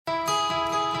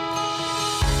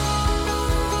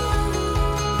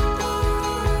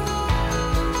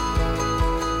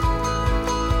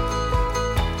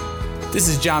This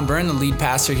is John Byrne, the lead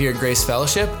pastor here at Grace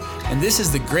Fellowship, and this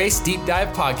is the Grace Deep Dive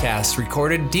podcast,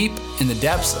 recorded deep in the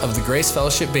depths of the Grace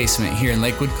Fellowship basement here in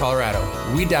Lakewood, Colorado.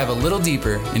 We dive a little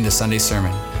deeper into Sunday's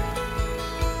sermon.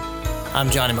 I'm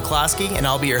Johnny McCloskey, and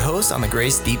I'll be your host on the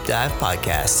Grace Deep Dive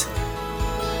podcast.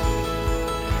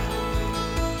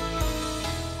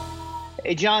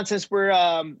 Hey, John, since we're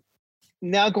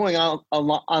now going on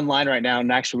online right now,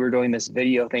 and actually we're doing this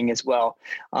video thing as well,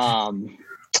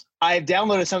 I've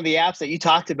downloaded some of the apps that you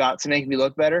talked about to make me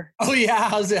look better. Oh, yeah.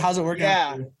 How's it working?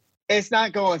 Yeah. It's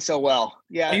not going so well.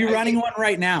 Yeah. Are you running one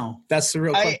right now? That's the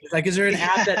real question. Is there an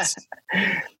app that's...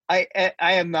 I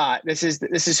am not. This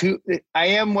is who I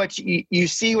am. What you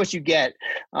see, what you get.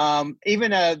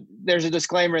 Even there's a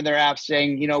disclaimer in their app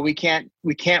saying, we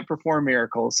can't perform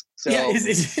miracles. So yeah,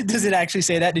 does it actually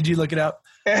say that? Did you look it up?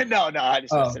 No, I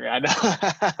just messed around.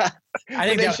 I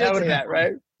think that would have been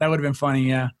right. That would have been funny.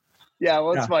 Yeah. Yeah.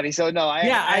 Well, it's funny. So no, I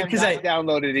have not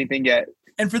downloaded anything yet.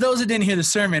 And for those that didn't hear the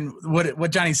sermon, what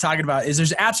Johnny's talking about is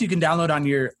there's apps you can download on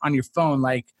your phone,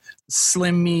 like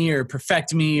Slim Me or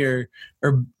Perfect Me or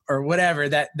whatever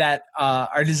that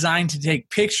are designed to take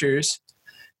pictures,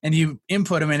 and you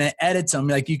input them and it edits them.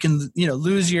 Like you can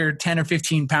lose your 10 or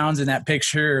 15 pounds in that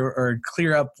picture or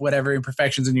clear up whatever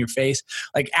imperfections in your face.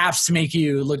 Like apps to make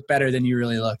you look better than you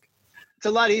really look. It's a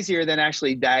lot easier than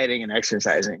actually dieting and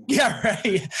exercising. Yeah,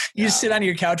 right. You sit on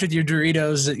your couch with your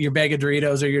Doritos, your bag of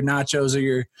Doritos or your nachos or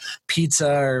your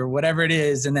pizza or whatever it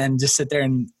is, and then just sit there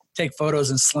and take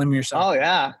photos and slim yourself. Oh,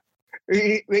 yeah.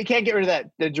 We can't get rid of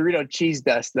the Dorito cheese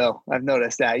dust, though. I've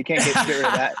noticed that. You can't get rid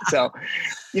of that. So,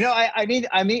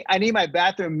 I need my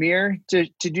bathroom mirror to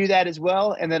do that as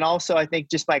well. And then also I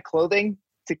think just my clothing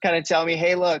to kind of tell me,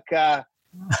 hey, look,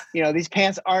 these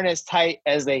pants aren't as tight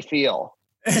as they feel.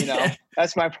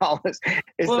 That's my problem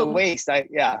is the waist.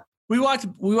 We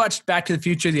watched Back to the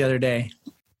Future the other day.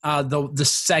 The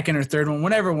second or third one,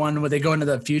 whatever one, where they go into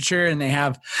the future and they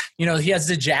have, he has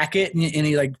the jacket and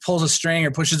he like pulls a string or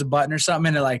pushes a button or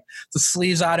something, and the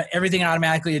sleeves everything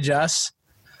automatically adjusts.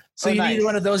 So need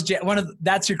one of those.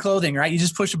 That's your clothing, right? You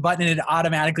just push a button and it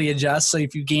automatically adjusts. So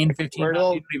if you gain 15 pounds, you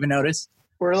don't even notice.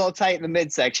 We're a little tight in the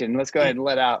midsection. Let's go ahead and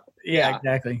let out. Yeah,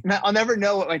 exactly. I'll never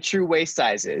know what my true waist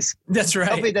size is. That's right.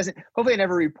 Hopefully it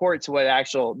never reports what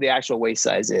the actual waist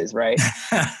size is, right?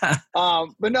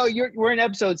 But no, we're in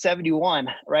episode 71,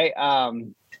 right?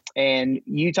 And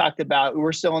you talked about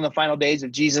we're still in the final days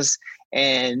of Jesus,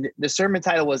 and the sermon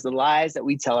title was "The Lies That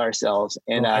We Tell Ourselves."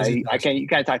 And you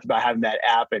kind of talked about having that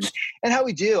app and how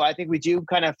we do. I think we do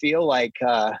kind of feel like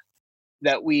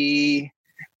that we.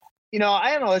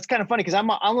 I don't know. It's kind of funny because I'm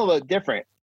a little bit different.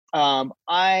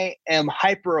 I am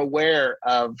hyper aware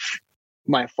of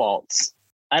my faults.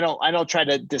 I don't try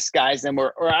to disguise them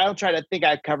or I don't try to think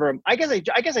I cover them. I guess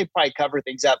I probably cover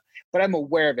things up, but I'm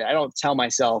aware of it. I don't tell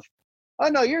myself, "Oh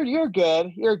no, you're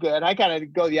good. You're good." I kind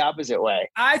of go the opposite way.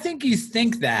 I think you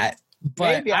think that.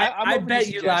 But maybe. I bet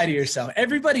you lie to yourself.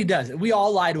 Everybody does it. We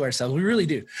all lie to ourselves. We really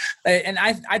do. And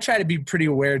I try to be pretty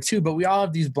aware too, but we all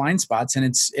have these blind spots, and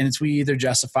it's we either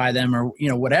justify them or,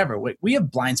 whatever. We have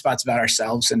blind spots about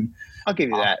ourselves, and I'll give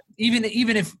you that. Even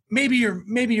if maybe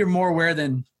you're more aware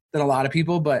than a lot of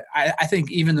people, but I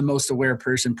think even the most aware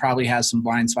person probably has some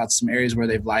blind spots, some areas where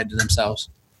they've lied to themselves.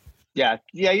 Yeah,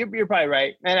 you're probably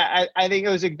right. And I think it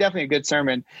was definitely a good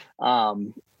sermon.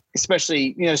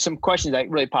 Especially, some questions that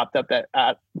really popped up that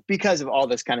because of all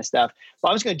this kind of stuff. Well,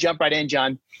 I'm just going to jump right in,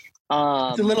 John.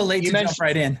 It's a little late to jump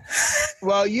right in.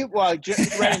 Right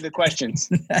into the questions.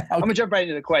 Okay. I'm going to jump right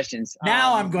into the questions.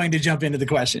 Now I'm going to jump into the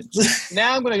questions.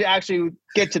 Now I'm going to actually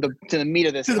get to the meat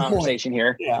of this conversation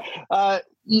here. Yeah.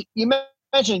 You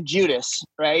mentioned Judas,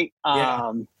 right?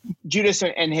 Yeah. Judas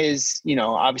and his,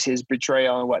 obviously his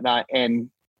betrayal and whatnot, and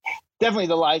definitely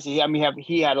the lies he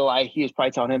had a lie he was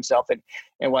probably telling himself and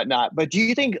whatnot. But do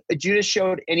you think Judas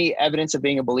showed any evidence of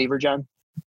being a believer, John?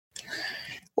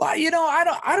 Well,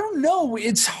 I don't know.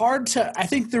 It's hard to. I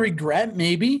think the regret,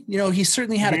 maybe. He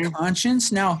certainly had a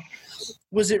conscience. Now,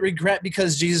 was it regret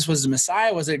because Jesus was the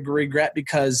Messiah? Was it regret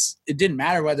because it didn't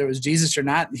matter whether it was Jesus or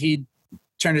not? He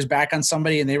turned his back on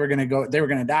somebody and they were going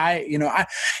to die.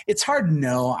 It's hard to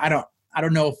know. I don't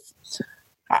know if.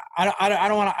 I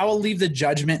don't want to. I will leave the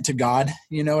judgment to God.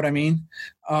 You know what I mean?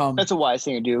 That's a wise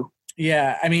thing to do.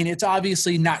 Yeah, I mean, it's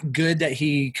obviously not good that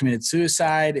he committed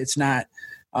suicide. It's not.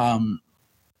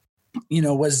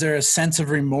 Was there a sense of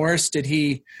remorse? Did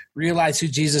he realize who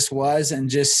Jesus was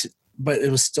but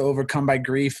it was still overcome by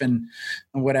grief and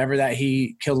whatever that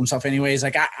he killed himself anyways?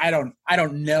 Like I don't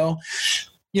know.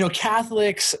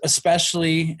 Catholics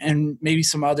especially, and maybe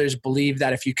some others, believe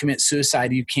that if you commit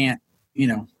suicide, you can't.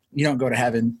 You don't go to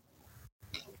heaven.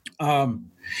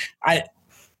 I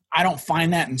don't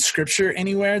find that in scripture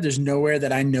anywhere. There's nowhere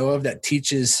that I know of that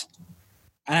teaches,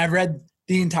 and I've read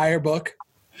the entire book,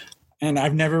 and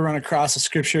I've never run across a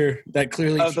scripture that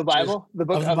clearly of the Bible, the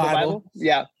book of the Bible.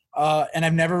 Yeah. And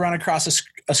I've never run across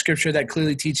a scripture that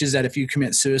clearly teaches that if you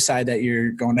commit suicide that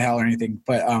you're going to hell or anything.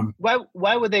 But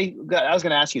why would they? I was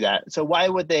going to ask you that. So why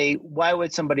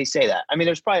would somebody say that? I mean,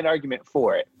 there's probably an argument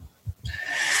for it.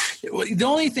 The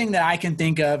only thing that I can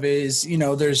think of is,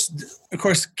 there's, of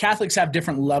course, Catholics have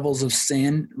different levels of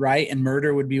sin, right? And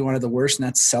murder would be one of the worst, and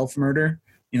that's self-murder.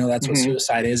 That's what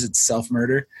suicide is. It's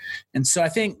self-murder. And so I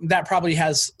think that probably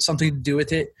has something to do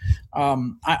with it.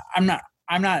 I'm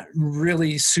not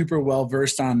really super well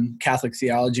versed on Catholic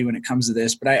theology when it comes to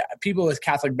this, but people with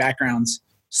Catholic backgrounds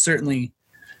certainly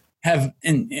have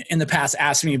in the past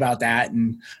asked me about that.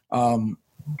 And, and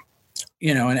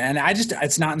I just,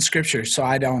 it's not in scripture. So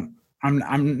I'm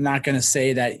not going to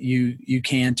say that you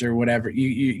can't or whatever,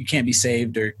 you can't be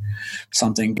saved or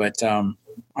something. But,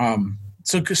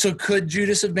 so could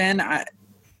Judas have been? I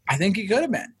think he could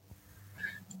have been.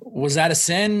 Was that a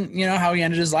sin? How he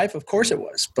ended his life? Of course it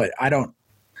was, but I don't,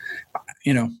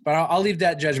 but I'll leave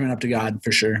that judgment up to God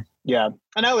for sure. Yeah.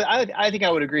 And I think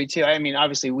I would agree too. I mean,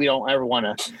 obviously we don't ever want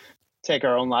to take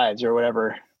our own lives or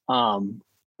whatever.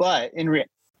 But in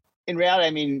reality, I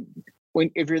mean,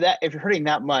 if you're hurting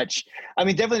that much, I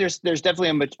mean, definitely there's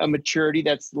definitely a maturity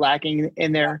that's lacking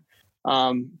in there.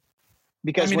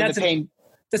 Because when the pain,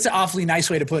 that's an awfully nice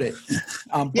way to put it.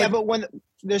 But when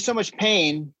there's so much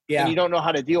pain and you don't know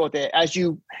how to deal with it, if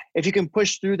you can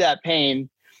push through that pain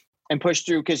and push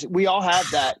through, because we all have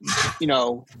that,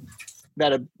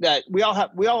 that we're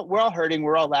all hurting,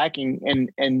 we're all lacking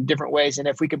in different ways. And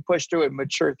if we can push through it,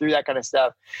 mature through that kind of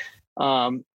stuff,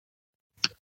 I'm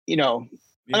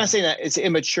not saying that it's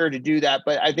immature to do that,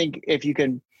 but I think if you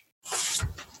can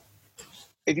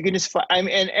just, and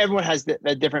everyone has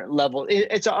a different level.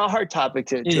 It's a hard topic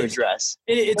to address.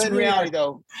 It's in reality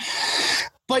though.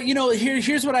 But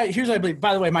here's what I believe.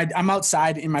 By the way, I'm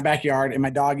outside in my backyard and my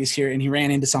dog is here and he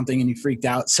ran into something and he freaked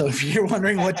out. So if you're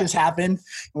wondering what just happened,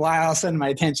 why all of a sudden my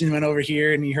attention went over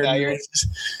here and you heard me.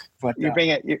 But you're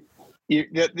bringing it.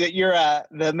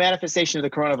 The manifestation of the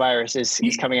coronavirus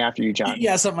is coming after you, John.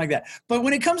 Yeah, something like that. But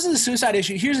when it comes to the suicide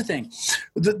issue, here's the thing: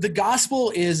 the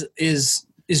gospel is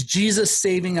Jesus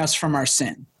saving us from our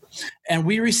sin, and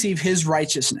we receive His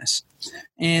righteousness.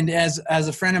 And as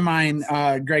a friend of mine,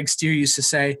 Greg Steer, used to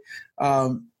say,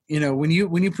 when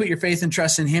you put your faith and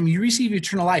trust in Him, you receive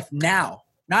eternal life now,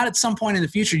 not at some point in the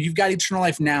future. You've got eternal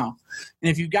life now, and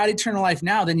if you've got eternal life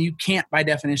now, then you can't, by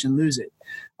definition, lose it.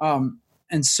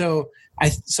 And so I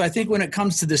think when it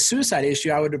comes to the suicide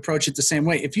issue, I would approach it the same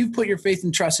way. If you put your faith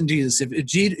and trust in Jesus, if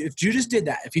Judas did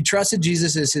that, if he trusted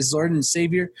Jesus as his Lord and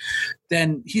Savior,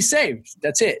 then he's saved.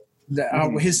 That's it.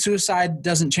 His suicide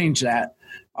doesn't change that.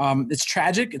 It's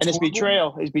tragic. And his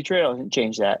betrayal didn't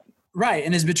change that. Right.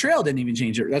 And his betrayal didn't even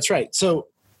change it. That's right. So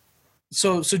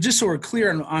just so we're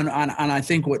clear on I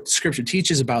think what Scripture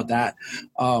teaches about that,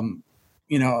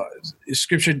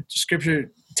 Scripture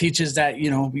teaches that,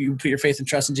 you put your faith and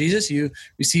trust in Jesus, you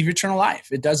receive eternal life.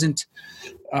 It doesn't,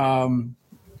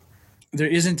 there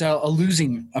isn't a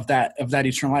losing of that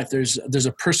eternal life. There's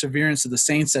a perseverance of the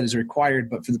saints that is required,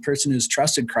 but for the person who's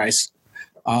trusted Christ,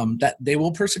 that they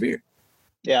will persevere.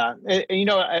 Yeah.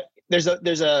 And there's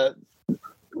a,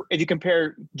 if you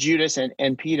compare Judas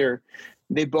and Peter,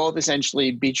 they both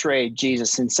essentially betrayed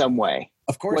Jesus in some way.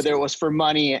 Of course. Whether it was for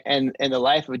money and the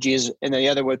life of Jesus, and the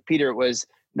other with Peter, it was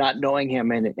not knowing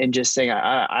Him and just saying,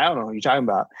 I don't know what you're talking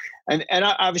about. And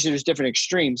obviously there's different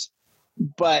extremes,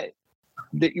 but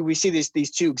we see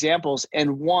these two examples,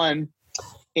 and one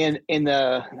in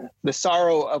the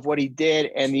sorrow of what he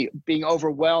did and being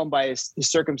overwhelmed by his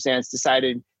circumstance,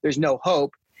 decided there's no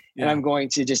hope, and I'm going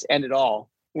to just end it all.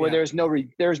 Where there's no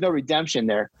redemption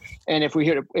there. And if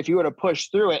you were to push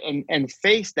through it and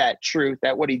face that truth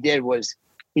that what he did was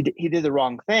he did the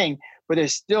wrong thing, but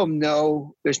there's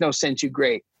no sin too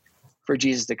great for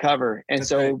Jesus to cover. And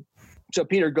so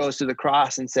Peter goes to the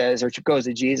cross and says, or goes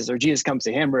to Jesus, or Jesus comes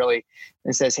to him really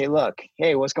and says, hey,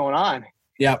 what's going on?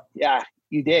 Yep. Yeah,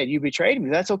 you did. You betrayed me.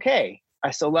 That's okay.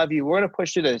 I still love you. We're going to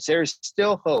push through this. There's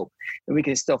still hope, and we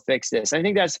can still fix this. I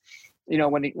think that's,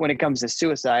 when it comes to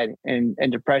suicide and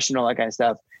depression, all that kind of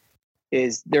stuff,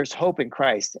 is there's hope in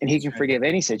Christ, and He can forgive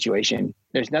any situation.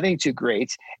 There's nothing too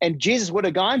great. And Jesus would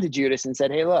have gone to Judas and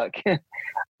said, hey, look,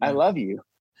 I love you.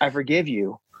 I forgive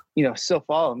you. Still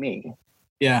follow me.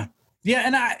 Yeah. Yeah.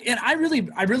 And I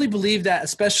really believe that,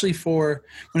 especially for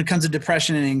when it comes to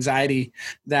depression and anxiety,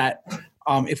 that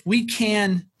if we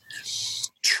can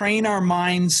train our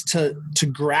minds to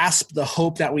grasp the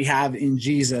hope that we have in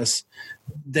Jesus,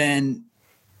 then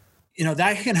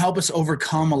that can help us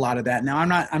overcome a lot of that. Now,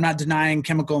 I'm not denying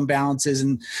chemical imbalances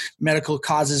and medical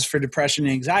causes for depression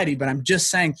and anxiety, but I'm just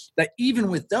saying that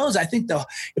even with those, I think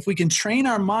if we can train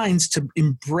our minds to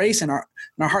embrace and our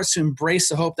hearts to embrace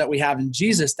the hope that we have in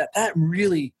Jesus, that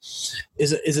really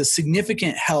is a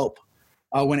significant help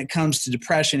when it comes to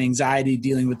depression, anxiety,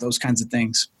 dealing with those kinds of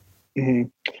things. Mm-hmm.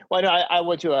 Well, I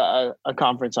went to a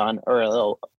conference or a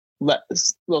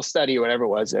little study or whatever it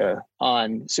was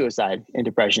on suicide and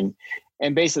depression.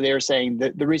 And basically they were saying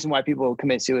that the reason why people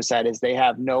commit suicide is they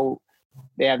have no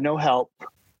help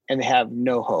and they have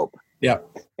no hope. Yeah.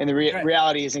 And the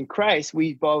reality is in Christ,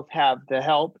 we both have the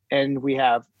help and we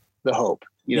have the hope,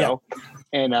 you know?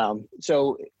 And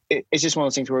so it's just one of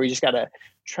those things where we just got to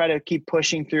try to keep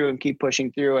pushing through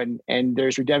and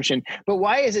there's redemption. But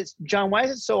why is it, John, why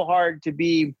is it so hard to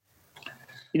be,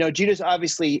 Judas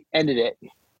obviously ended it.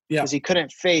 Yeah. Because he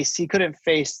couldn't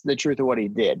face the truth of what he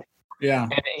did. Yeah.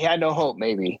 And he had no hope,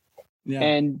 maybe. Yeah.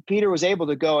 And Peter was able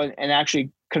to go and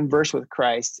actually converse with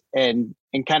Christ and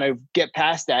kind of get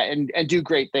past that and do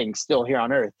great things still here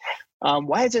on earth.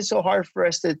 Why is it so hard for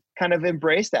us to kind of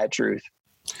embrace that truth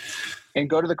and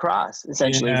go to the cross,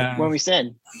 essentially, when we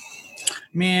sin?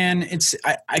 Man,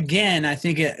 I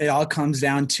think it all comes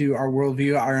down to our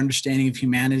worldview, our understanding of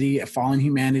humanity, a fallen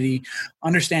humanity,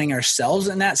 understanding ourselves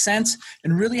in that sense,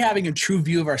 and really having a true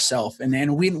view of ourselves.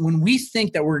 And when we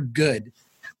think that we're good,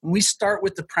 when we start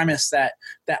with the premise that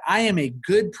I am a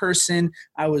good person,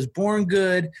 I was born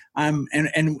good,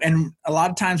 and a lot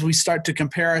of times we start to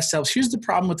compare ourselves. Here's the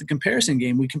problem with the comparison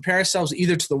game: we compare ourselves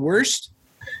either to the worst,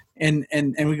 and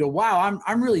we go, wow,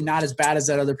 I'm really not as bad as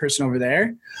that other person over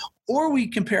there. Or we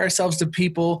compare ourselves to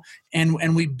people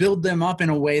and we build them up in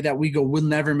a way that we go, we'll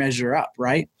never measure up,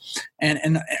 right?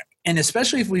 And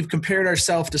especially if we've compared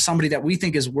ourselves to somebody that we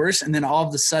think is worse, and then all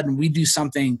of a sudden we do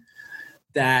something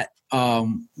that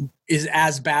is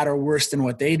as bad or worse than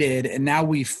what they did, and now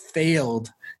we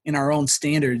failed in our own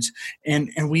standards, and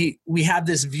we have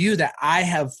this view that I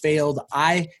have failed,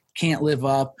 I can't live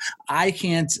up, I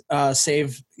can't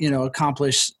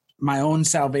accomplish my own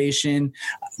salvation,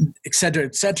 et cetera,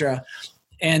 et cetera.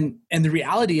 And the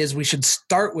reality is we should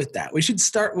start with that. We should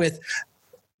start with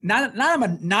not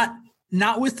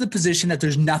with the position that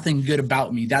there's nothing good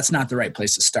about me. That's not the right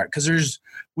place to start, because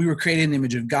we were created in the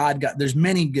image of God. There's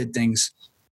many good things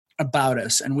about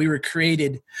us, and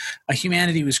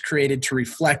humanity was created to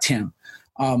reflect him.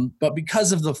 But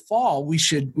because of the fall, we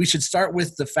should start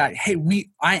with the fact, hey,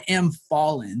 I am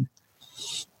fallen.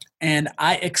 And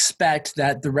I expect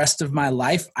that the rest of my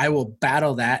life, I will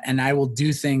battle that, and I will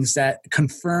do things that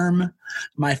confirm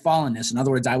my fallenness. In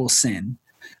other words, I will sin.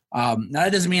 Now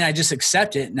that doesn't mean I just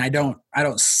accept it and I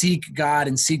don't seek God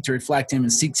and seek to reflect him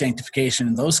and seek sanctification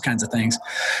and those kinds of things.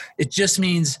 It just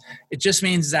means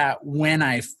that when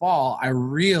I fall, I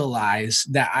realize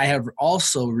that I have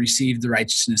also received the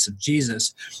righteousness of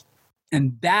Jesus.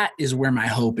 And that is where my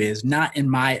hope is, not in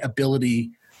my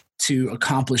ability to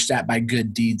accomplish that by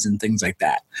good deeds and things like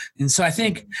that. And so I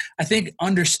think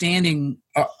understanding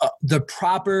the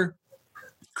proper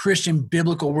Christian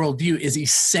biblical worldview is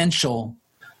essential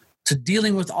to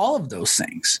dealing with all of those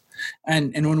things.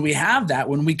 And when we have that,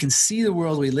 when we can see the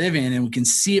world we live in and we can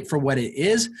see it for what it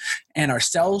is and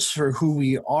ourselves for who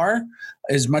we are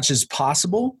as much as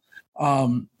possible,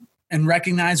 and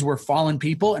recognize we're fallen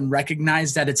people, and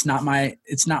recognize that it's not my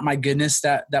goodness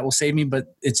that will save me,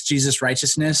 but it's Jesus'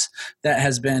 righteousness that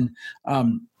has been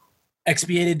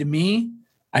expiated to me.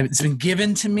 It's been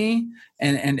given to me,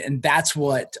 and that's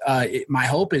what my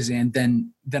hope is in.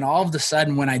 Then all of a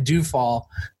sudden, when I do fall,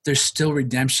 there's still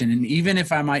redemption. And even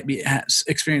if I might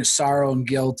experience sorrow and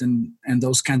guilt and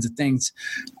those kinds of things,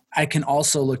 I can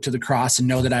also look to the cross and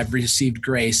know that I've received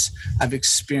grace. I've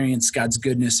experienced God's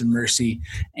goodness and mercy,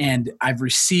 and I've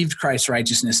received Christ's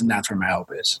righteousness, and that's where my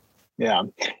hope is. Yeah,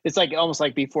 it's like almost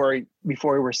like before we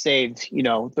were saved.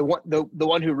 The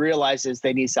one who realizes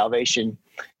they need salvation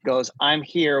goes, "I'm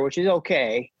here," which is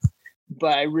okay,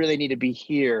 but I really need to be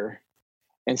here.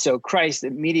 And so Christ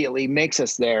immediately makes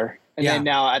us there. And then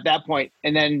now at that point,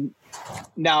 and then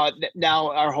now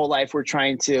our whole life we're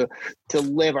trying to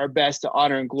live our best to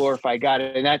honor and glorify God,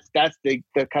 and that's the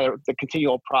kind of the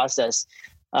continual process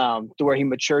to where he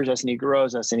matures us and he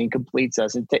grows us and he completes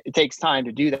us. It takes time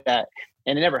to do that,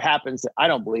 and it never happens, I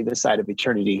don't believe, this side of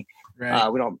eternity.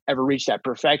 Right. We don't ever reach that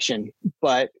perfection,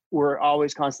 but we're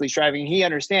always constantly striving. He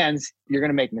understands you're going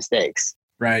to make mistakes,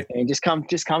 right? And just come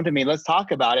to me. Let's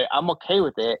talk about it. I'm okay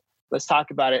with it. Let's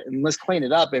talk about it and let's clean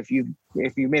it up if you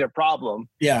made a problem.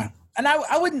 Yeah. And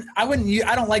I wouldn't,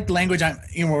 I don't like the language.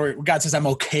 Where God says I'm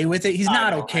okay with it. He's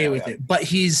not okay with it, but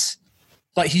he's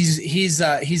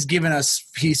given us,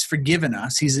 he's forgiven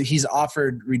us. He's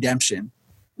offered redemption.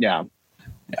 Yeah.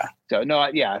 Yeah. So no,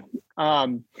 yeah.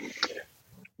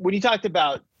 When you talked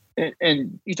about,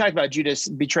 and you talked about Judas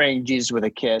betraying Jesus with a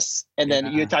kiss, and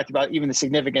then you talked about even the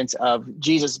significance of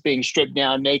Jesus being stripped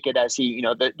down naked as he,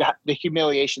 the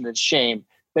humiliation, the shame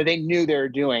that they knew they were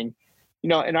doing.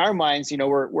 In our minds,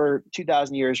 we're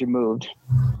 2,000 years removed,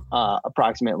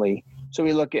 approximately. So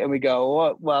we look at it and we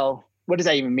go, well, what does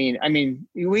that even mean? I mean,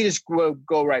 we just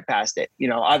go right past it.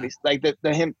 Obviously, like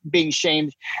the him being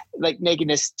shamed, like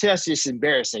nakedness, to us, just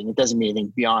embarrassing. It doesn't mean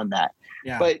anything beyond that.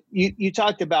 Yeah. But you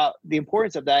talked about the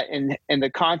importance of that in the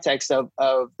context of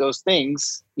those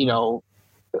things.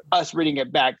 Us reading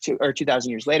it back to 2,000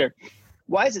 years later.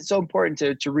 Why is it so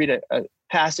important to read a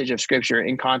passage of scripture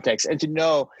in context and to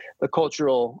know the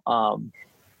cultural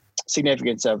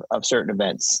significance of certain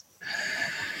events?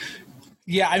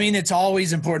 Yeah, I mean, it's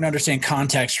always important to understand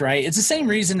context, right? It's the same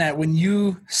reason that when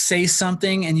you say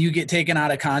something and you get taken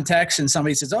out of context and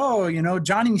somebody says, oh,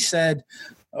 Johnny said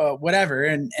whatever.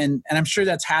 And I'm sure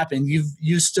that's happened.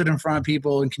 You've stood in front of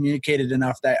people and communicated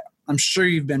enough that I'm sure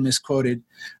you've been misquoted,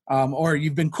 or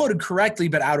you've been quoted correctly,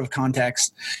 but out of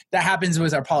context. That happens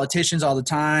with our politicians all the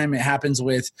time. It happens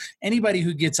with anybody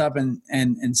who gets up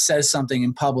and says something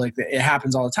in public. It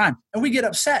happens all the time. And we get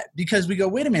upset because we go,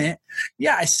 wait a minute.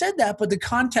 Yeah, I said that, but the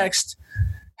context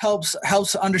helps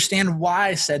understand why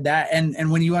I said that.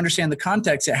 And when you understand the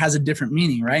context, it has a different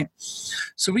meaning, right?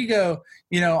 So we go,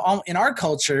 in our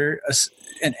culture,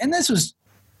 and this was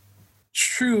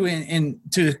true in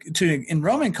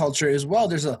Roman culture as well.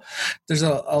 There's a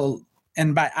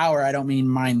and by our, I don't mean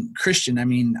mine Christian, I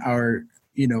mean our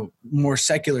more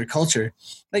secular culture.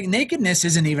 Like nakedness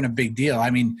isn't even a big deal. I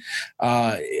mean,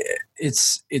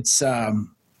 it's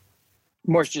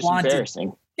more just flaunted.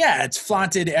 Embarrassing. Yeah, it's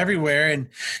flaunted everywhere. And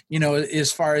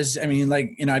as far as I've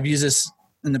used this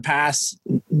in the past,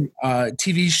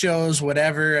 TV shows,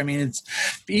 whatever. I mean, it's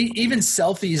even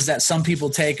selfies that some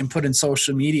people take and put in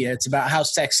social media. It's about how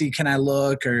sexy can I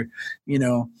look, or,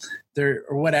 or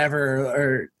whatever,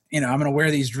 or, I'm going to wear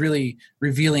these really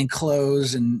revealing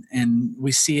clothes, and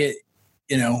we see it,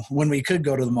 when we could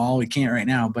go to the mall. We can't right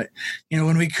now, but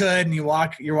when we could, and you're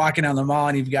walking down the mall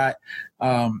and you've got,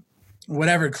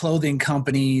 whatever clothing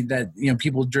company that,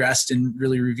 people dressed in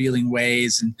really revealing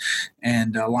ways,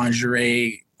 and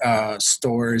lingerie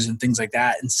stores and things like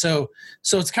that. And so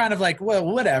it's kind of like, well,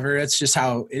 whatever, it's just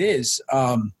how it is.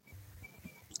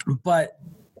 But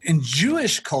in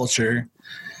Jewish culture,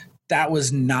 that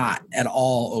was not at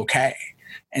all okay.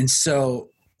 And so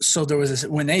there was this,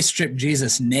 when they stripped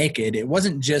Jesus naked, it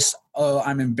wasn't just, oh,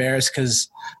 I'm embarrassed because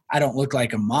I don't look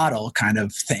like a model kind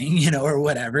of thing, or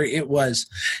whatever. It was,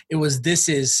 this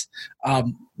is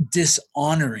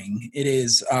dishonoring. It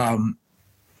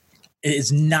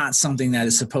is not something that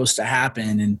is supposed to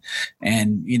happen.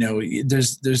 And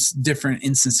there's different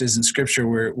instances in scripture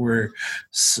where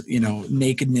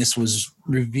nakedness was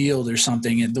revealed or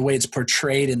something, and the way it's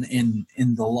portrayed in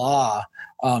the law,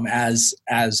 as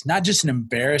not just an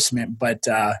embarrassment, but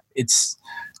it's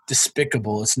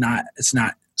despicable. It's not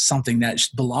something that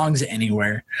belongs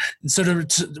anywhere. And so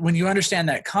when you understand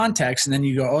that context, and then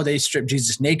you go, oh, they stripped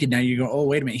Jesus naked. Now you go, oh,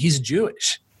 wait a minute, he's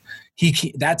Jewish.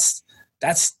 That's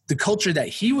the culture that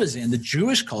he was in. The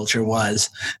Jewish culture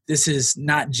was, this is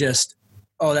not just,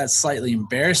 oh, that's slightly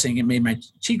embarrassing, it made my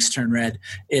cheeks turn red.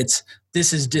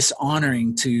 This is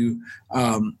dishonoring to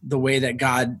the way that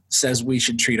God says we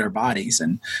should treat our bodies,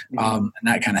 and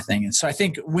that kind of thing. And so I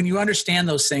think when you understand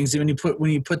those things, when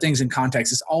you put things in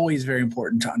context, it's always very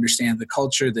important to understand the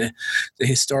culture, the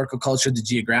historical culture, the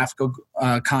geographical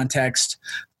context,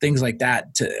 things like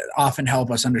that, to often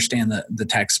help us understand the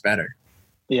text better.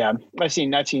 Yeah, I've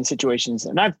seen situations,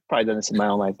 and I've probably done this in my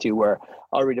own life too, where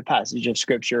I'll read a passage of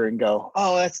scripture and go,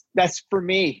 "Oh, that's for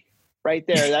me, right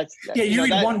there." That's yeah. You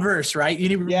read one verse, right? You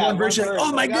need one verse. Like,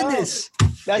 oh my goodness!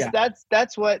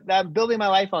 That's what I'm building my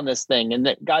life on, this thing, and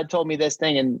that God told me this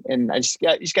thing, and I just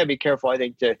got to be careful, I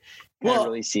think, to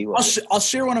really see what. I'll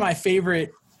share one of my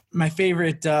favorite.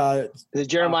 Is it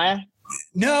Jeremiah?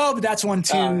 No, but that's one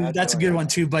too. That's a good one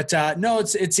too. But no,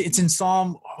 it's in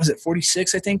Psalm. What was it,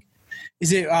 46? I think.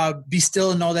 Is it be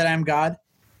still and know that I am God?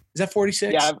 Is that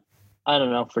 46? Yeah, I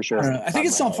don't know for sure. I think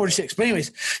it's Psalm 46. But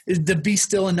anyways, the be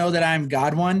still and know that I am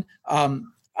God one.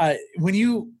 When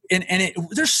you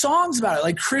there's songs about it.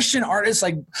 Like Christian artists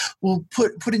will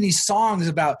put in these songs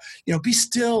about, be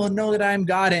still and know that I am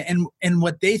God. And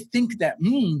what they think that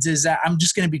means is that I'm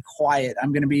just going to be quiet.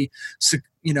 I'm going to be,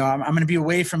 I'm going to be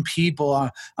away from people.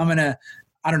 I'm going to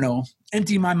I don't know,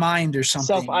 empty my mind or something.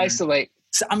 Self-isolate.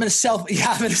 So I'm going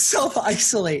to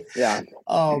self-isolate. Yeah.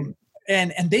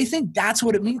 And they think that's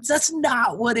what it means. That's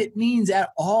not what it means at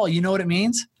all. You know what it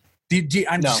means?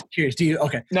 I'm just curious. Do you?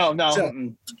 Okay. No.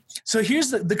 So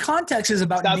here's the context is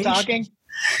about stop talking.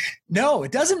 No,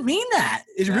 it doesn't mean that.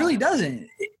 It really doesn't.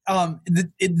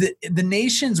 The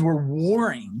nations were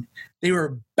warring. They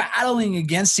were battling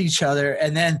against each other.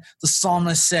 And then the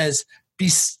psalmist says, be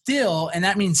still. And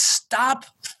that means stop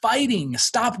fighting,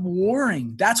 stop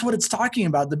warring. That's what it's talking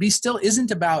about. The be still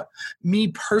isn't about me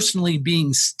personally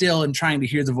being still and trying to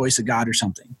hear the voice of God or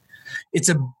something. It's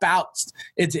about,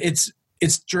 it's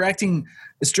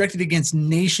directed against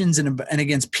nations and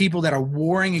against people that are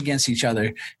warring against each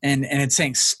other. And it's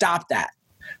saying, stop that.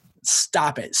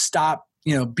 Stop it. Stop,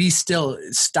 be still.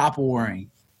 Stop warring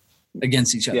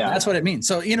against each other. Yeah. That's what it means.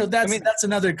 So, that's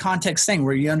another context thing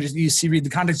where read the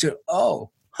context,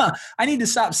 I need to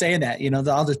stop saying that,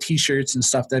 all the t-shirts and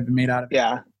stuff that have been made out of it.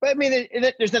 Yeah. But I mean,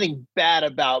 there's nothing bad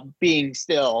about being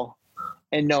still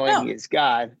and knowing He is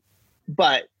God,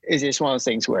 but it's just one of those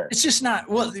things where it's just not,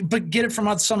 but get it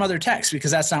from some other text,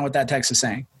 because that's not what that text is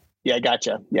saying. Yeah.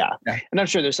 Gotcha. Yeah. And I'm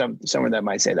sure there's somewhere that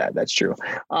might say that. That's true.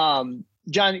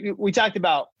 John, we talked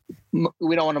about,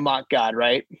 we don't want to mock God,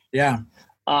 right? Yeah.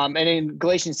 And in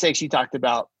Galatians 6, you talked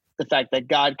about the fact that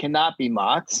God cannot be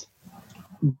mocked,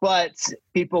 but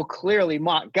people clearly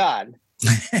mock God.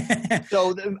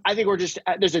 So I think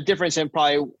there's a difference in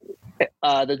probably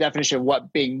the definition of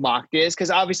what being mocked is, because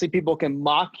obviously people can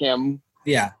mock Him.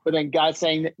 Yeah. But then God's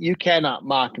saying that you cannot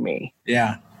mock me.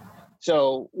 Yeah.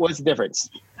 So what's the difference?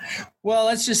 Well,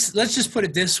 let's just put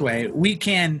it this way. We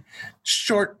can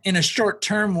in a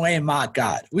short-term way mock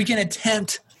God. We can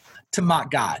attempt to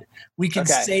mock God. We can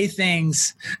say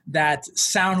things that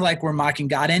sound like we're mocking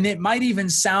God, and it might even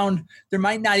there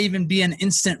might not even be an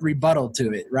instant rebuttal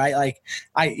to it, right? Like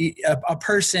a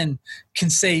person can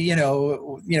say,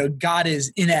 God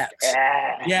is inept.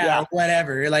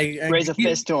 Whatever. Like raise a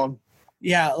fist to him.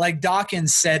 Yeah, like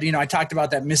Dawkins said, I talked about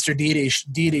that Mr.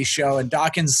 Deity show, and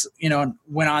Dawkins,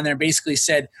 went on there and basically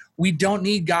said, we don't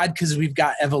need God because we've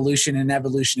got evolution, and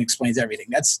evolution explains everything.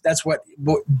 That's what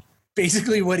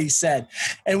basically what he said.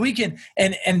 And we can,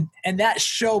 and that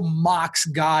show mocks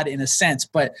God in a sense,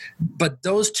 but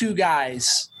those two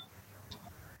guys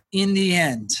in the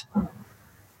end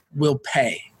will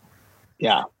pay.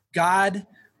 Yeah. God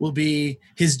will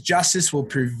his justice will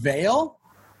prevail,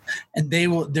 and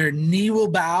their knee will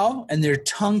bow and their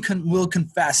tongue will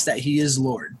confess that He is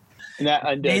Lord. And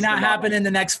that may not happen in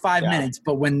the next 5 minutes,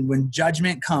 but when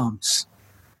judgment comes,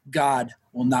 God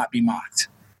will not be mocked.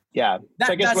 Yeah.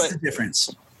 That's the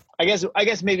difference. I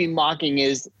guess maybe mocking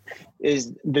is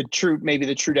the true, maybe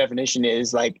the true definition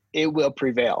is like, it will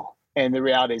prevail. And the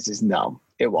reality is no,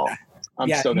 it won't. I'm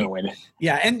still going to win it.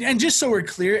 Yeah. And just so we're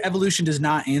clear, evolution does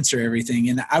not answer everything.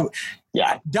 And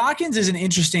Dawkins is an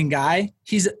interesting guy.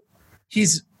 He's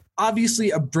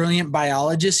obviously a brilliant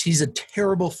biologist. He's a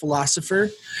terrible philosopher.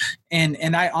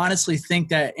 And I honestly think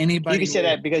that anybody... You can say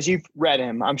that because you've read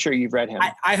him. I'm sure you've read him.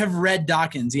 I have read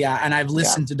Dawkins, and I've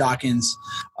listened to Dawkins.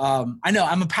 I know,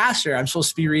 I'm a pastor. I'm supposed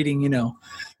to be reading, No,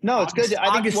 it's good.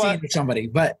 Augustine or somebody.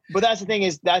 But that's the thing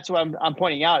that's what I'm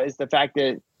pointing out is the fact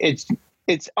that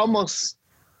it's almost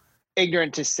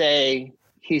ignorant to say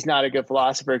he's not a good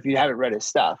philosopher if you haven't read his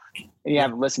stuff and you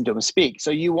haven't listened to him speak.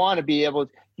 So you want to be able...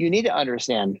 You need to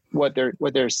understand what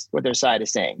their side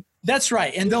is saying. That's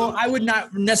right. And though I would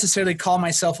not necessarily call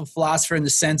myself a philosopher in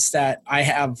the sense that I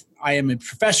am a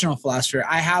professional philosopher,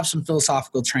 I have some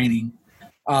philosophical training.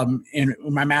 And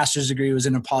my master's degree was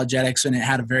in apologetics, and it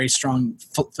had a very strong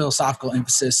philosophical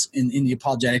emphasis in the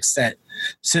apologetics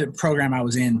program I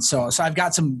was in. So I've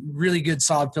got some really good,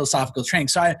 solid philosophical training.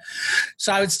 So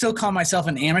I would still call myself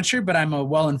an amateur, but I'm a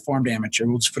well-informed amateur.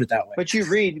 We'll just put it that way. But you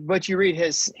read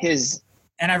his.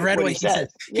 And I've read what he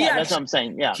says. That's what I'm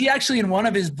saying. Yeah. He actually, in one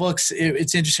of his books,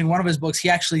 it's interesting. One of his books, he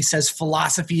actually says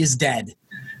philosophy is dead,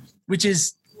 which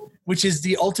is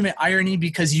the ultimate irony,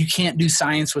 because you can't do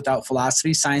science without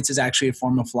philosophy. Science is actually a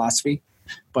form of philosophy,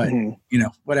 but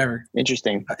whatever.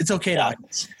 Interesting. It's okay.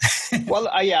 Well,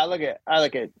 I look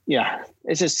at. Yeah.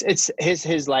 It's just,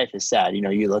 his life is sad.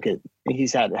 You look at,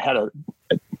 he's had a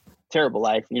terrible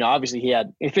life. Obviously he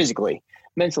had physically,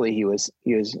 mentally, he was.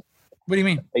 What do you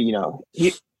mean?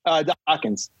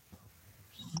 Dawkins.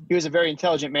 He was a very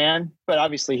intelligent man, but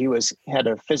obviously he had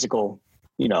a physical,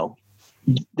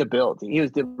 debility. He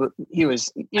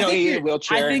was in a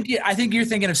wheelchair. I think you're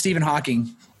thinking of Stephen Hawking.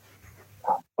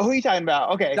 Oh, who are you talking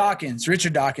about? Okay.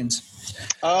 Richard Dawkins.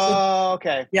 Oh,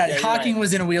 okay. Yeah, Hawking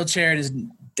was in a wheelchair and is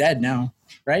dead now.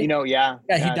 right? Yeah,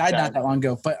 he died not that long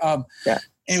ago. But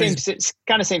anyways,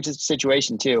 same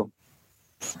situation too.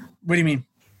 What do you mean?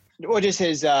 Well, just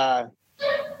his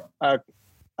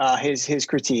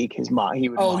critique, his mock. He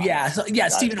would. Oh yeah,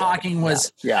 Stephen Hawking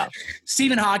was. Yeah.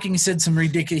 Stephen Hawking said some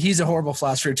ridiculous. He's a horrible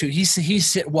philosopher too. He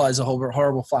was a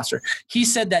horrible philosopher. He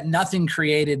said that nothing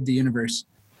created the universe.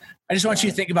 I just want you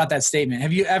to think about that statement.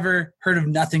 Have you ever heard of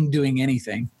nothing doing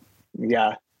anything?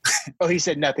 Yeah. Oh, he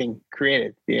said nothing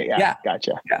created. Yeah.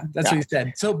 Gotcha. Yeah, that's what he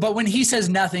said. So, but when he says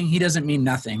nothing, he doesn't mean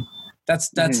nothing. That's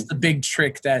the big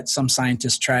trick that some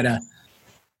scientists try to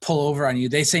pull over on you.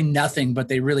 They say nothing, but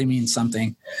they really mean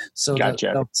something. So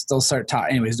they'll start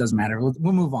talking. Anyways, it doesn't matter.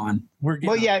 We'll move on.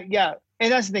 Yeah.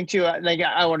 And that's the thing too. Like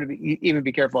I want to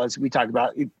be careful as we talk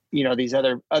about, these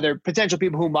other potential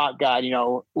people who mock God.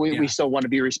 We still want to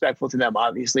be respectful to them,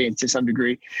 obviously, and to some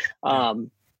degree.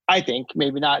 I think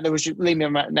maybe not. That should lead me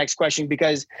to my next question,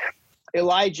 because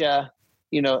Elijah,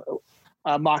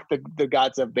 mocked the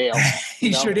gods of Baal.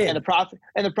 He sure did, and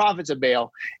the prophets of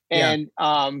Baal. And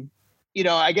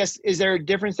I guess, is there a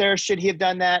difference there? Should he have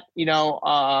done that?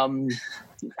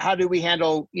 How do we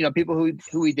handle people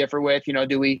who we differ with?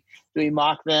 Do we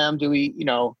mock them? Do we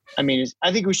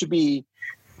I think we should be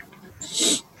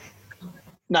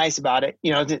nice about it,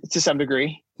 to some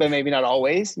degree, but maybe not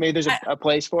always. Maybe there's a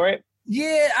place for it.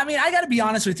 Yeah, I got to be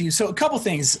honest with you. So a couple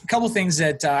things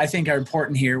that I think are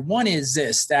important here. One is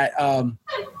this, that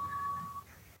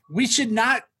we should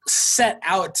not set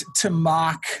out to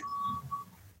mock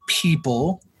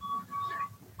people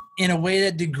in a way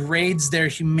that degrades their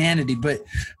humanity. But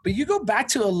you go back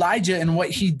to Elijah and what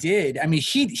he did.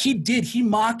 He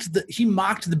mocked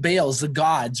the Baals, the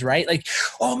gods, right? Like,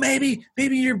 oh, maybe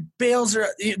your Baals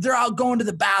they're out going to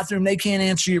the bathroom. They can't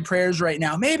answer your prayers right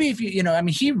now. Maybe if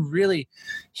he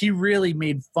really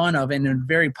made fun of it in a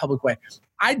very public way.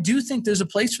 I do think there's a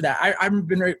place for that.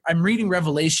 I'm reading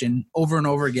Revelation over and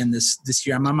over again this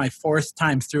year. I'm on my 4th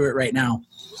time through it right now.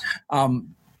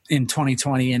 In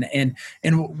 2020.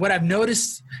 And what I've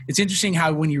noticed, it's interesting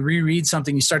how when you reread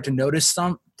something, you start to notice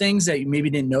some things that you maybe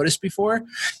didn't notice before.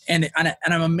 And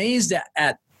I'm amazed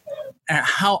at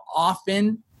how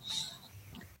often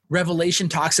Revelation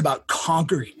talks about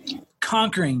conquering,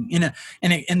 and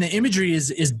the imagery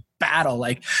is battle.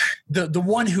 Like the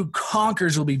one who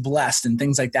conquers will be blessed and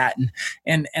things like that.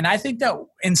 And I think that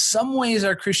in some ways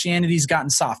our Christianity's gotten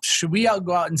soft. Should we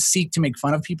go out and seek to make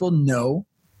fun of people? No.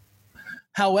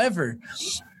 However,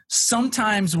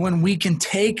 sometimes when we can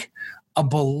take a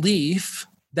belief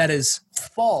that is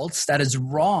false, that is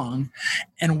wrong,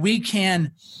 and we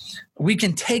can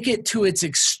take it to its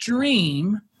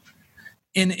extreme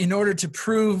in order to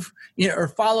prove, or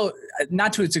follow,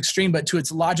 not to its extreme, but to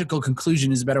its logical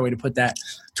conclusion is a better way to put that,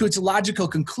 to its logical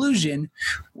conclusion,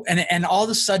 and all of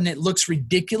a sudden it looks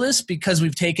ridiculous because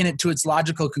we've taken it to its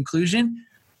logical conclusion.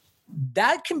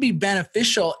 That can be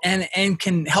beneficial and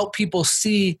can help people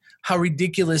see how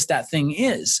ridiculous that thing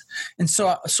is. And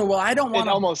so while I don't want it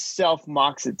almost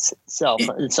self-mocks itself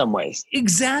in some ways.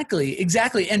 Exactly.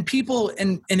 And people,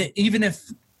 and even if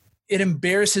it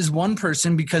embarrasses one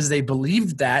person because they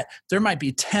believed that, there might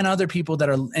be 10 other people that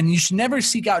are, and you should never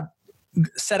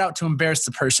set out to embarrass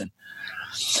the person.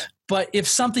 But if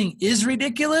something is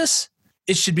ridiculous,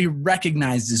 it should be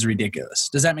recognized as ridiculous.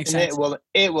 Does that make sense?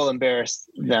 It will embarrass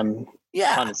them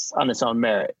on its own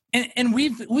merit. And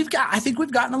I think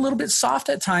we've gotten a little bit soft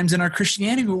at times in our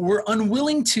Christianity. We're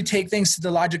unwilling to take things to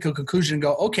the logical conclusion and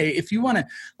go, okay, if you want to,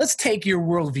 let's take your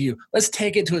worldview, let's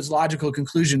take it to its logical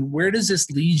conclusion. Where does this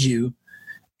lead you?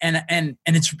 And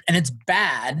it's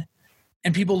bad.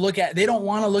 And people they don't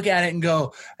want to look at it and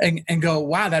go,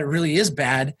 wow, that really is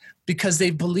bad, because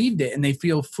they've believed it and they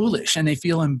feel foolish and they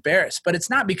feel embarrassed. But it's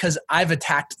not because I've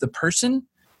attacked the person.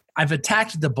 I've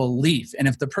attacked the belief. And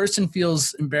if the person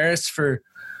feels embarrassed for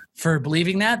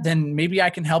believing that, then maybe I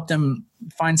can help them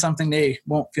find something they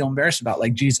won't feel embarrassed about,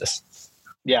 like Jesus.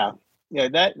 Yeah. Yeah.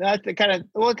 That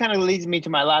kind of leads me to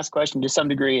my last question to some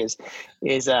degree is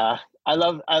I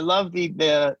love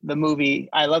the movie.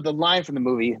 I love the line from the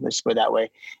movie. Let's put it that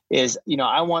way. Is,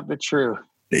 I want the truth.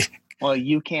 Well,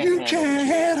 you can't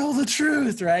handle the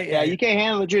truth, right? Yeah, you can't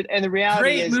handle the truth. And the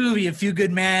reality is, great movie, A Few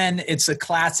Good Men. It's a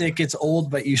classic. It's old,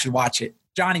 but you should watch it.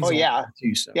 Johnny's old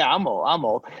too. So. Yeah, I'm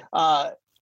old.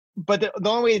 But the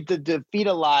only way to defeat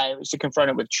a lie is to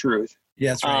confront it with truth.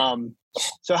 Yeah, that's right.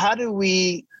 So how do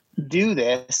we do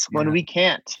this when we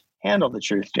can't handle the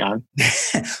truth, John?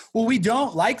 Well, we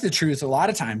don't like the truth a lot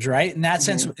of times, right? In that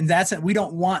sense, we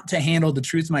don't want to handle the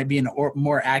truth might be a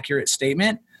more accurate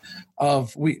statement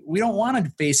of we don't want to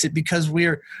face it because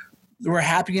we're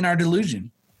happy in our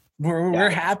delusion. We're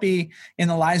happy in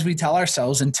the lies we tell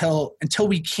ourselves until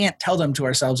we can't tell them to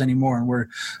ourselves anymore, and we're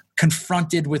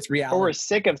confronted with reality. Or we're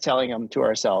sick of telling them to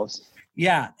ourselves.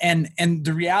 Yeah, and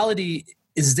the reality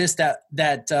is this,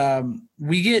 that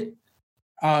we get,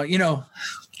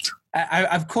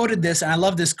 I've quoted this, and I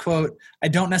love this quote. I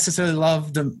don't necessarily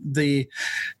love the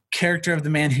character of the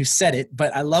man who said it,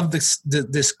 but I love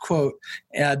this quote.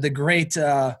 The great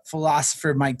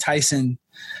philosopher Mike Tyson,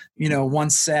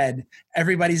 once said,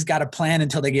 "Everybody's got a plan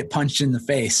until they get punched in the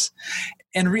face,"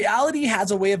 and reality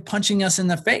has a way of punching us in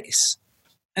the face,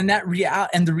 and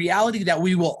the reality that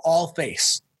we will all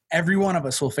face. Every one of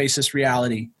us will face this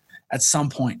reality at some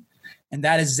point, and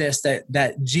that is this: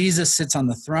 that Jesus sits on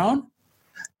the throne.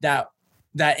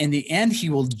 That in the end he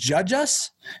will judge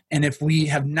us, and if we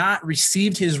have not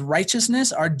received his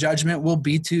righteousness, our judgment will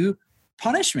be to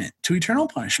punishment, to eternal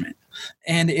punishment.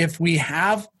 And if we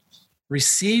have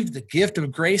received the gift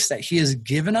of grace that he has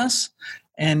given us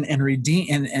and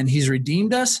he's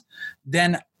redeemed us,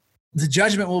 then the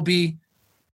judgment will be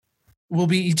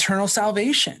eternal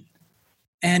salvation.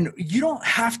 And you don't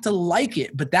have to like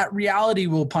it, but that reality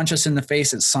will punch us in the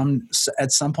face at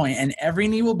some point, and every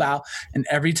knee will bow and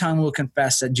every tongue will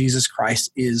confess that Jesus Christ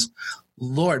is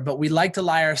Lord. But we like to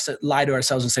lie to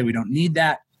ourselves and say we don't need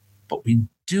that, but we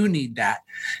do need that.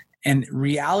 And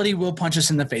reality will punch us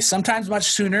in the face, sometimes much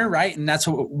sooner, right? And that's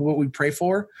what we pray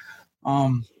for.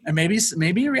 And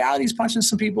maybe reality is punching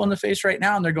some people in the face right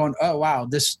now, and they're going, "Oh wow,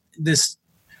 this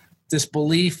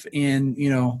belief in,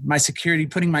 my security,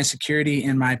 putting my security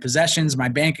in my possessions, my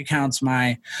bank accounts,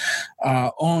 my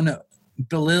own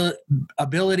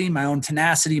ability, my own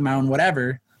tenacity, my own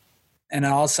whatever." And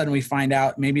all of a sudden we find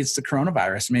out maybe it's the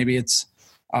coronavirus. Maybe it's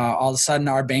all of a sudden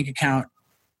our bank account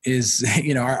is,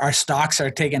 our stocks are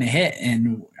taking a hit,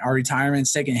 and our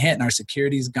retirement's taking a hit, and our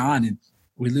security is gone, and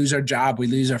we lose our job, we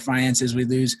lose our finances,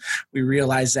 we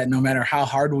realize that no matter how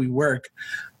hard we work,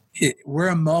 we're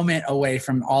a moment away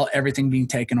from everything being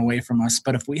taken away from us.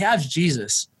 But if we have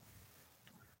Jesus,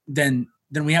 then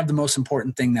we have the most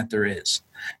important thing that there is.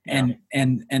 And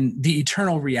the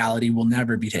eternal reality will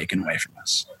never be taken away from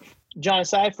us. John,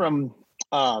 aside from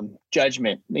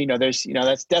judgment,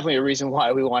 that's definitely a reason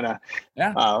why we want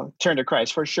to turn to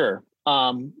Christ, for sure.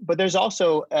 But there's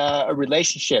also a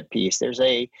relationship piece. There's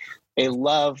a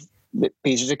love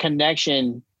piece. There's a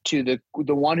connection to the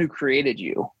one who created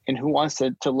you and who wants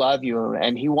to love you,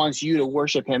 and he wants you to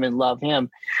worship him and love him.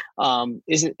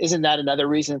 Isn't that another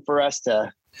reason for us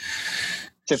to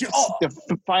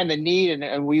find the need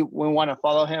and we want to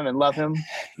follow him and love him?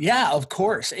 Yeah, of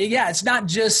course. Yeah. It's not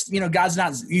just, God's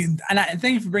not, and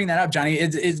thank you for bringing that up, Johnny.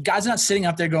 God's not sitting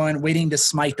up there waiting to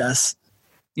smite us.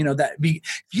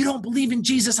 If you don't believe in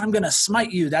Jesus, I'm going to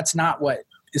smite you. That's not what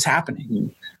is happening.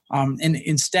 Mm-hmm. And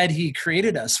instead, he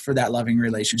created us for that loving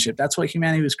relationship. That's what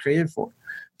humanity was created for.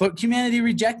 But humanity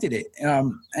rejected it.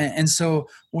 And so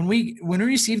when we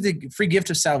receive the free gift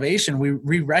of salvation,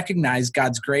 we recognize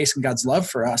God's grace and God's love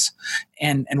for us,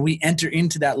 and we enter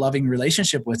into that loving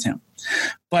relationship with him.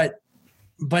 But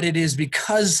it is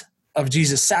because of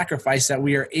Jesus' sacrifice that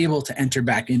we are able to enter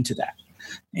back into that.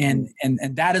 And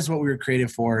that is what we were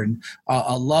created for, and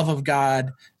a love of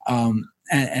God,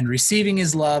 and receiving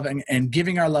his love and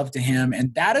giving our love to him.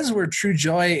 And that is where true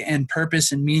joy and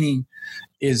purpose and meaning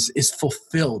is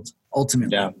fulfilled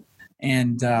ultimately. Yeah.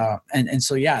 And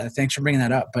so, thanks for bringing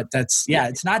that up. But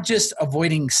it's not just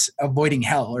avoiding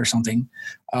hell or something.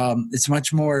 It's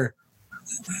much more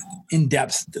in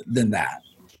depth than that.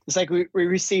 It's like we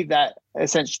receive that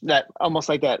essentially, that almost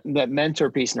like that mentor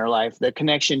piece in our life, the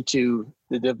connection to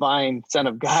the divine Son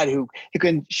of God who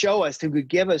can show us, who could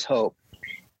give us hope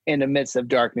in the midst of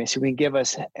darkness, who can give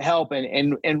us help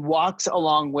and walks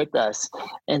along with us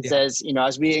and says,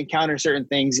 as we encounter certain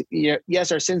things,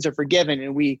 yes, our sins are forgiven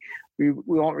and we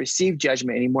won't receive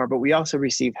judgment anymore, but we also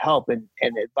receive help and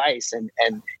advice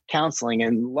and counseling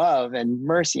and love and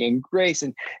mercy and grace.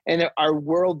 And our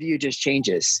worldview just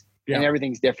changes and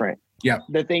everything's different. Yeah.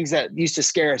 The things that used to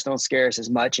scare us don't scare us as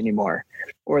much anymore,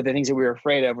 or the things that we were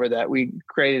afraid of or that we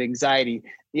created anxiety.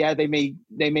 Yeah, they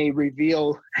may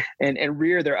reveal and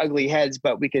rear their ugly heads,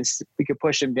 but we can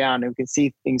push them down and we can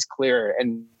see things clearer.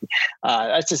 And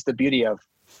that's just the beauty of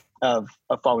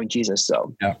following Jesus.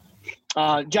 So,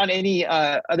 John, any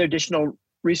other additional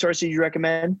resources you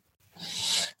recommend?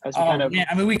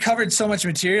 We covered so much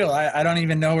material. I don't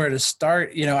even know where to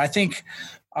start. I think.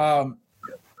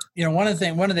 One of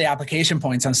the application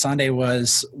points on Sunday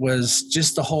was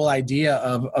just the whole idea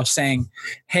of saying,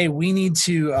 hey, we need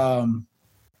to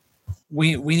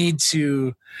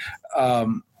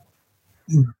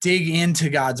dig into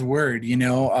God's word.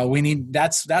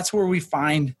 That's where we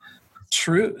find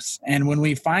truth. And when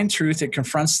we find truth, it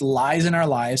confronts the lies in our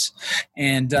lives.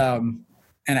 And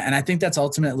I think that's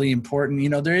ultimately important. You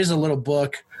know, there is a little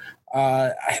book,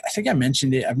 I think I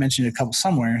mentioned it. I've mentioned it a couple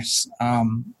somewhere.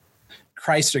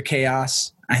 Christ or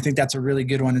Chaos. I think that's a really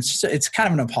good one. It's kind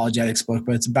of an apologetics book,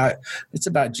 but it's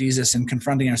about Jesus and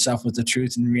confronting ourselves with the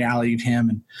truth and reality of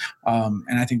him.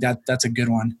 And I think that's a good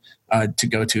one to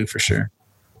go to for sure.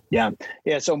 Yeah.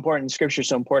 It's so important. Scripture is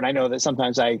so important. I know that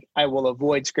sometimes I will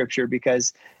avoid scripture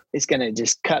because it's going to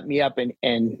just cut me up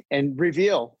and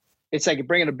reveal. It's like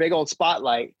bringing a big old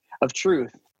spotlight of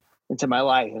truth into my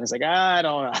life. And it's like, I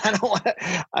don't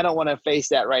want to face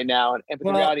that right now. But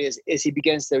the reality is he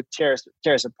begins to tear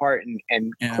us apart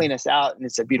and clean us out. And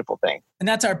it's a beautiful thing. And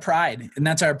that's our pride.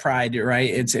 Right?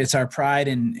 It's our pride.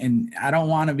 And I don't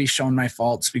want to be shown my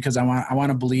faults because I want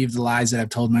to believe the lies that I've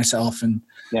told myself. And,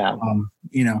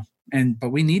 but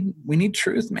we need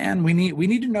truth, man. We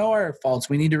need to know our faults.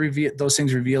 We need to reveal those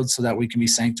things revealed so that we can be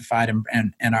sanctified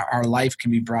and our life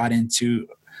can be brought into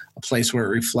a place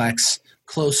where it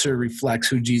closer reflects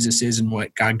who Jesus is and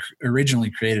what God originally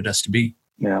created us to be.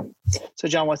 Yeah. So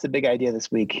John, what's the big idea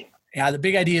this week? Yeah, the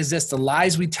big idea is this: the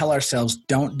lies we tell ourselves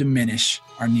don't diminish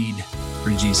our need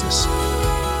for Jesus.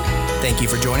 Thank you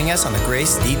for joining us on the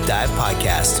Grace Deep Dive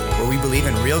Podcast, where we believe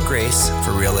in real grace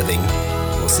for real living.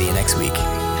 We'll see you next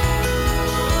week.